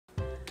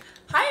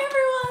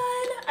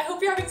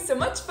having so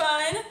much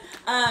fun.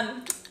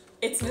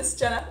 It's Miss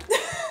Jenna.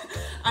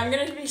 I'm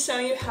going to be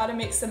showing you how to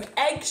make some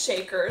egg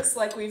shakers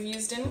like we've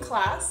used in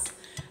class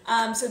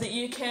so that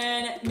you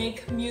can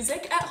make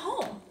music at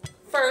home.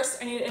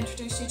 First, I need to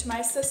introduce you to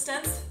my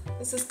assistants.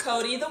 This is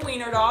Cody, the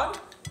wiener dog.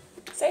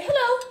 Say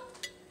hello.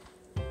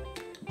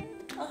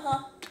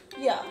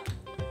 Yeah.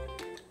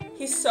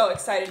 He's so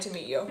excited to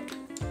meet you.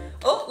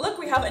 Oh, look,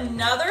 we have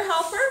another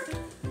helper.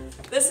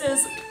 This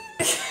is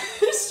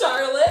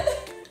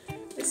Charlotte.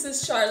 This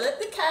is Charlotte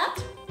the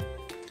cat.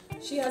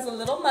 She has a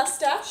little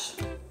mustache.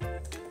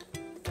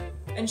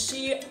 And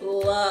she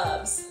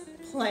loves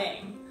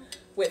playing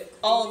with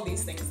all of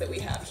these things that we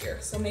have here.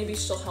 So maybe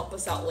she'll help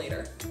us out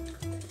later.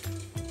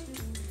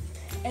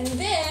 And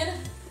then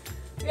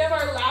we have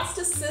our last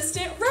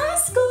assistant,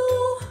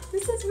 Rascal.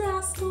 This is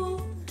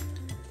Rascal.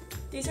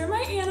 These are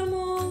my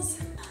animals.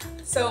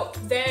 So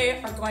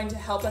they are going to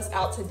help us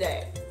out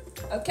today,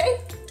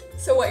 okay?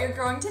 So what you're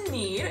going to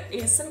need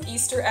is some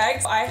Easter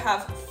eggs. I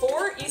have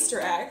 4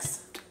 Easter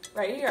eggs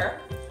right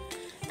here.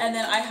 And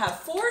then I have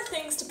 4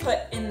 things to put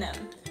in them.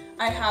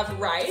 I have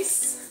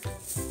rice.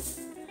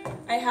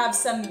 I have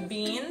some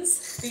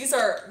beans. These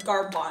are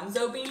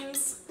garbanzo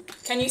beans.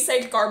 Can you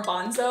say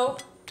garbanzo?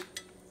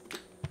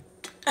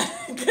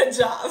 Good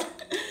job.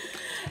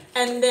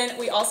 And then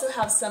we also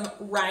have some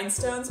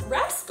rhinestones.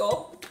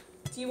 Rascal,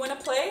 do you want to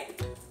play?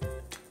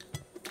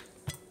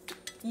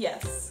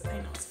 Yes, I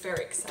know, it's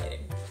very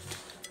exciting.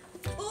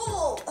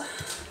 Oh!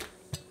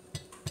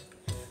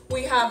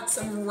 We have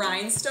some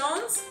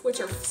rhinestones, which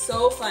are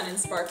so fun and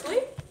sparkly.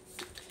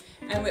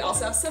 And we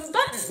also have some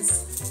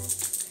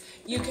buttons.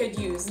 You could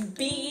use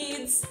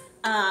beads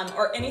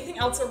or anything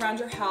else around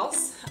your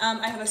house.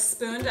 I have a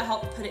spoon to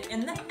help put it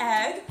in the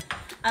egg.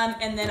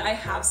 And then I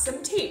have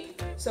some tape.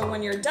 So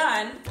when you're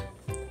done,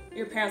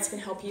 your parents can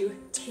help you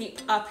tape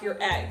up your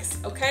eggs,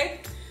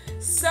 okay?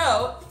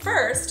 So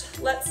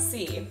first, let's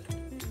see.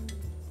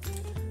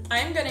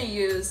 I'm gonna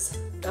use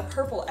the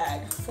purple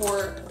egg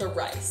for the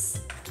rice.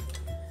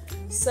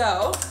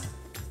 So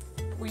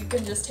we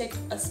can just take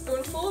a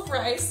spoonful of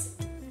rice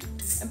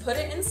and put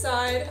it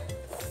inside.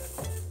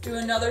 Do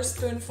another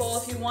spoonful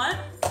if you want.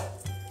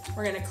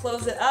 We're gonna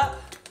close it up.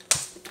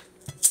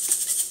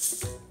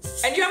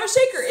 And you have a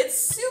shaker. It's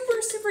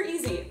super, super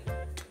easy.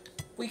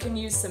 We can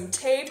use some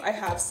tape. I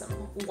have some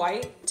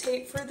white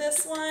tape for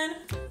this one.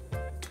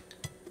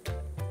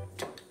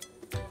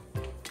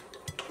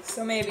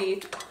 So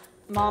maybe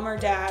mom or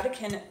dad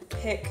can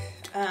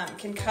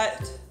can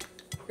cut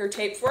your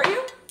tape for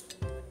you.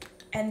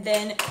 And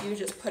then you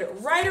just put it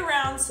right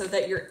around so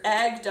that your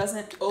egg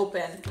doesn't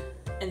open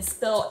and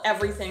spill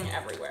everything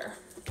everywhere.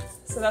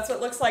 So that's what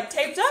it looks like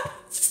taped up.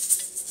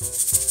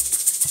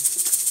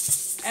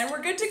 And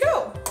we're good to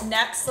go.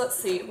 Next, let's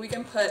see, we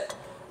can put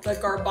the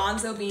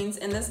garbanzo beans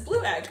in this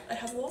blue egg. It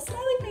has a little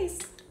smiley face.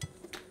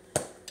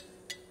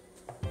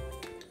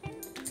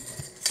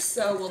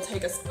 So we'll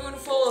take a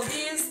spoonful of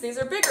these. These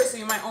are bigger, so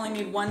you might only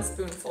need 1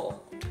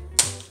 spoonful.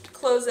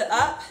 Close it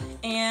up,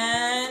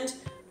 and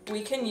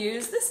we can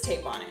use this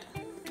tape on it.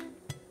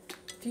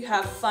 If you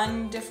have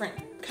fun,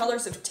 different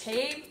colors of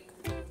tape,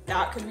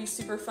 that could be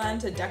super fun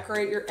to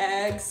decorate your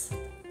eggs.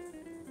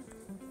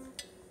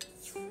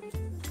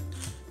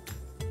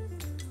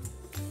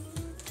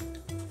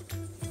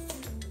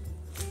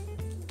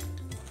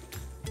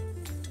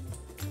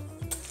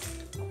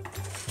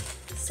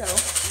 So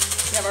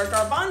we have our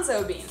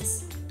garbanzo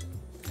beans.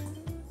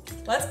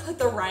 Let's put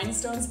the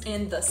rhinestones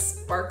in the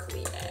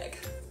sparkly egg.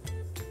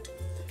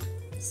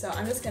 So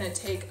I'm just gonna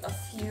take a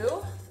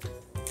few,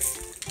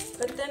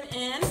 put them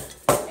in,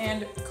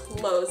 and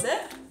close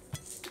it.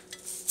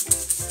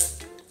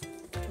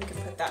 You can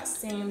put that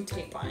same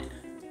tape on it.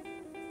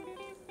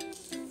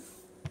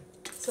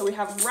 So we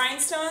have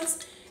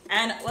rhinestones,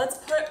 and let's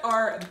put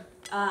our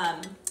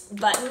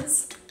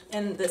buttons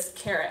in this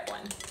carrot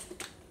one.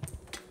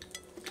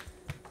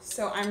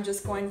 So I'm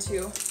just going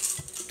to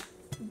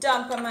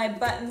dump my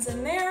buttons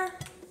in there.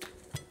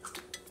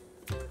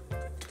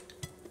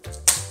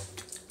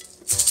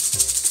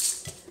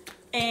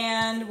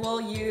 And we'll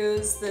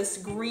use this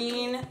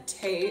green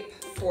tape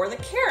for the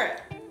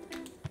carrot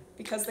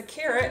because the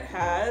carrot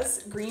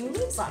has green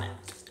leaves on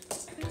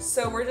it.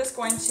 So we're just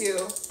going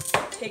to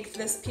take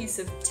this piece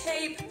of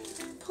tape,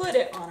 put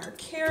it on our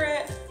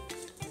carrot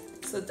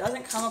so it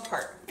doesn't come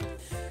apart.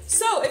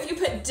 So if you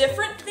put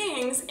different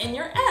things in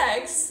your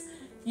eggs,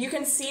 you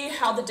can see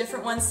how the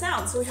different ones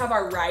sound. So we have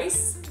our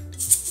rice.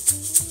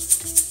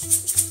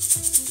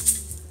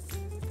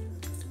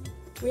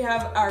 We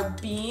have our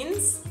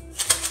beans.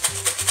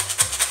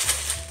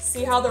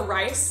 See how the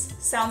rice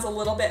sounds a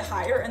little bit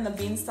higher and the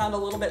beans sound a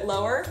little bit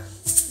lower?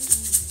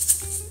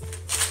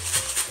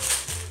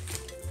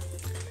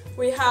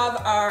 We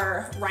have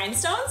our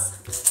rhinestones.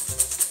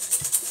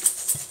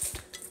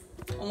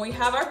 And we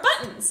have our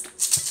buttons.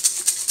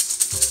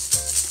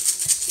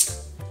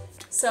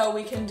 So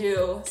we can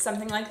do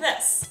something like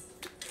this.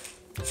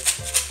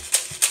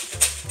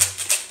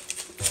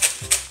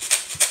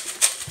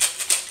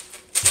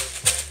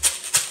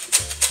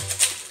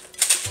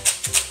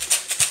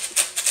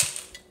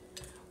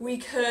 We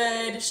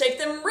could shake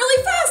them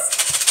really fast.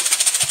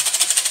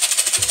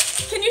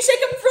 Can you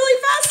shake them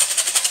really fast?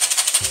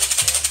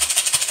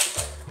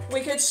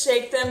 We could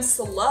shake them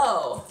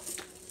slow.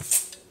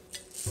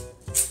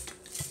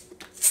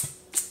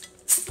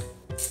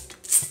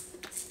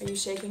 Are you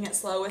shaking it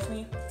slow with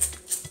me?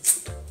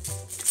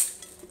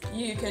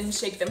 You can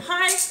shake them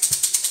high,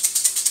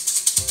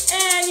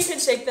 and you can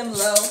shake them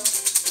low.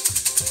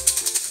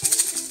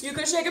 You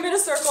can shake them in a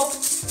circle,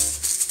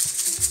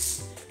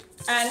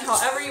 and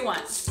however you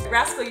want.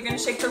 Rascal, you're gonna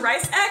shake the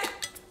rice egg.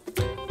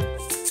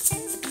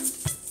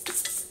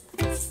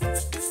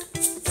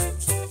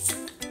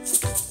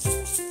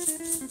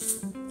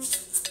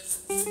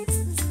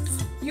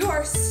 You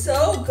are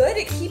so good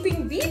at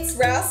keeping beats,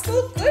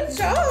 Rascal. Good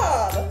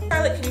job.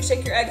 Charlotte, can you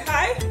shake your egg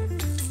high?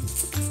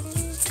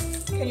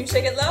 Can you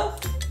shake it low?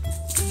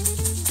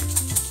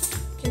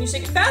 Can you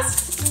shake it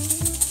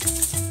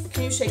fast?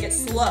 Can you shake it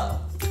slow?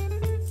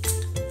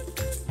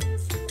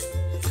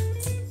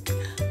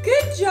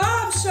 Good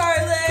job,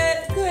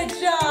 Charlotte. Good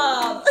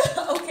job.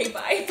 Okay,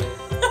 bye.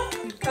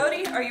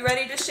 Cody, are you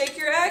ready to shake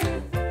your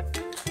egg?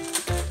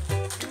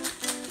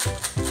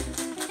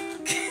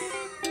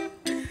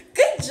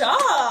 Good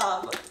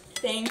job.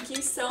 Thank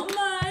you so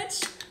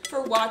much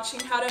for watching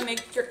how to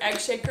make your egg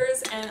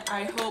shakers, and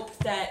I hope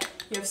that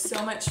you have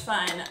so much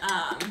fun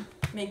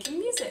making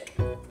music.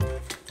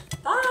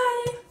 Bye.